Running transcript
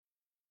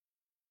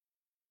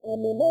A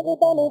mí me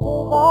gusta mi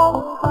Tipa.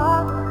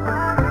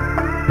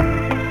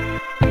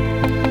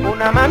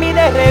 Una mami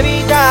de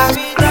revista.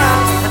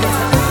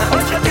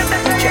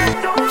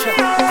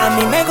 A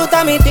mí me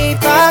gusta mi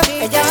tipa.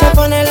 Ella se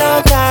pone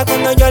loca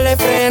cuando yo le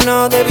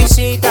freno de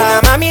visita.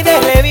 Mami de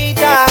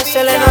revista,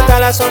 se le nota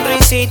la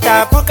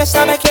sonrisita porque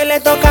sabe que le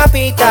toca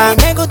pita. A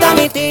mí me gusta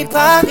mi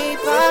tipa.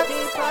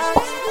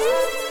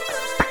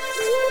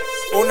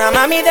 Una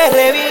mami de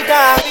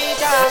revista.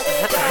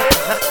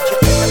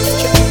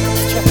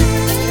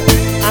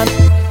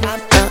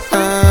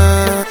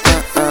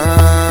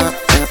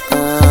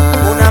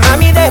 Una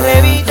mami de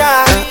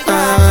revista.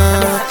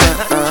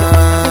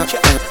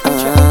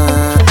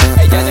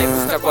 Ella le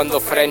gusta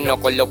cuando freno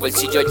con los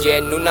bolsillos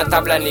llenos, una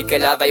tabla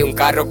niquelada y un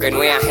carro que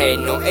no es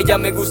ajeno. Ella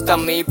me gusta a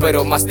mí,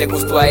 pero más le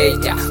gusto a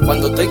ella.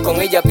 Cuando estoy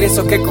con ella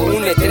pienso que con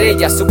una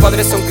estrella. Sus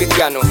padres son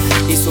cristianos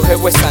y su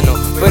jefe es sano,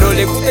 pero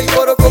le gusta el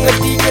coro con el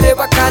tigre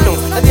bacano.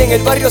 Nadie en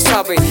el barrio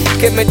sabe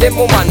que me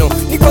demos mano,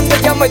 ni cuando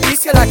ella me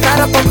dice a la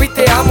cara: papi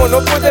te amo,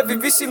 no puedes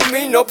vivir sin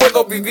mí, no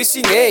puedo vivir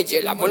sin ella.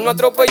 El amor me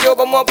atropelló,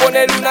 vamos a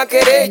poner una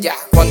querella.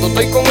 Cuando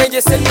estoy con ella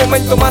es el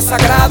momento más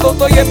sagrado.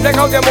 Estoy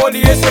embriagado de amor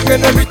y eso que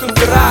no he visto un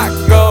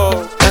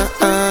trago.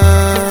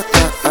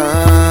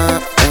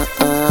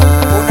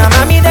 Una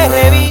mami de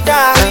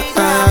revista.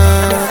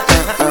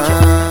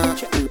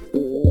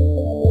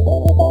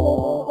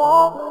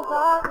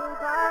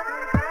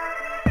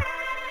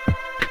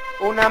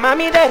 Una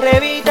mami de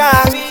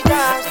revista. A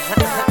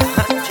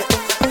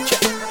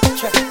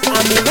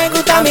mí me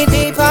gusta mi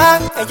tipa.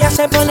 Ella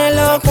se pone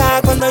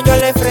loca cuando yo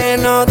le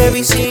freno de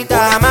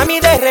visita. Mami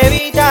de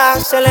revista,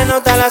 se le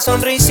nota la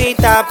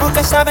sonrisita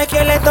porque sabe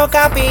que le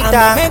toca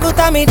pita. A mí me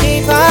gusta mi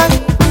tipa.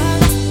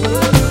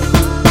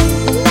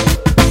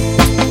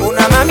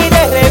 Una mami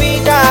de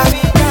revista.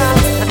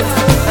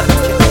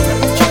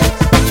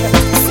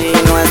 Si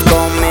no es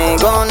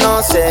conmigo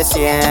no se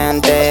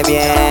siente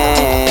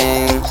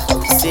bien.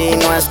 Si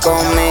no es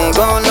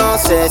conmigo no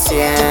se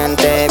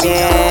siente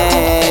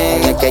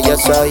bien. Es que yo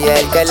soy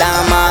el que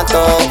la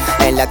mato,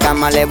 en la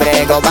cama le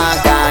brego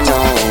bacano.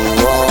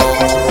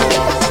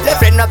 Le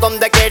freno a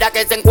donde quiera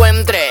que se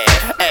encuentre.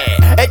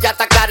 Ella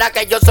está clara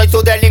que yo soy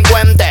su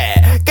delincuente,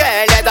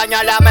 que le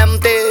daña la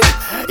mente.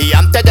 Y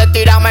antes de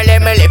tirarme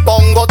me le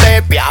pongo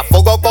de pie a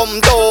fuego con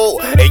todo.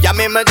 Ella a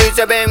mí me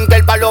dice: ven que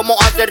el palomo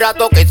hace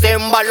rato que se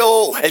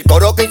embaló. El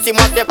coro que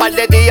hicimos hace par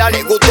de días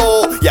le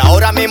gustó y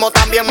ahora mismo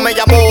también me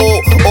llamó.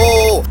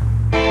 Oh.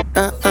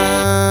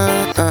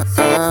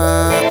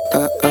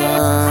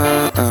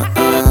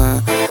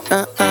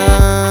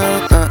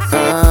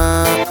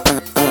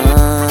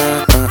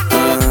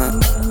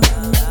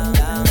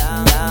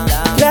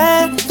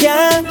 La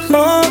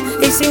llamo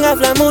y sin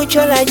hablar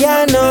mucho la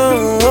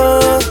llano.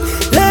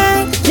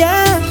 La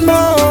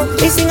llamo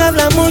y sin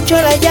hablar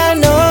mucho la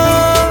llano.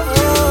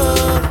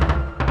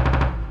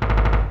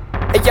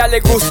 Ella le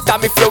gusta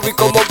mi flow y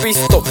como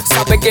visto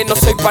sabe que no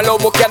soy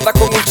palomo que anda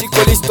con un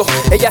chico listo.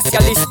 Ella se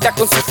alista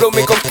con su flow,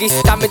 me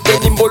conquista. Me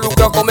tiene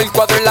involucrado como el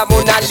cuadro en la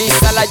Mona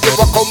Lisa. La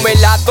llevo a comer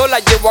helado, la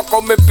llevo a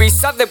comer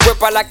pizza. Después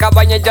pa' la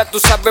cabaña ya tú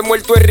sabes,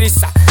 muerto de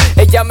risa.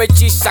 Ella me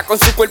hechiza, con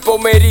su cuerpo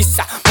me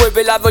eriza.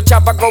 Mueve la dos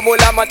chapa como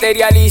la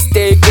materialista.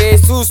 Y que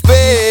sus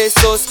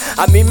besos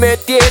a mí me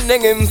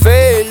tienen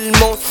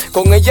enfermo.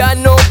 Con ella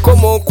no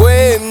como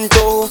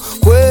cuento.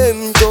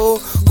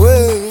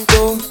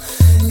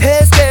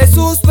 Es que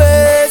sus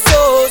besos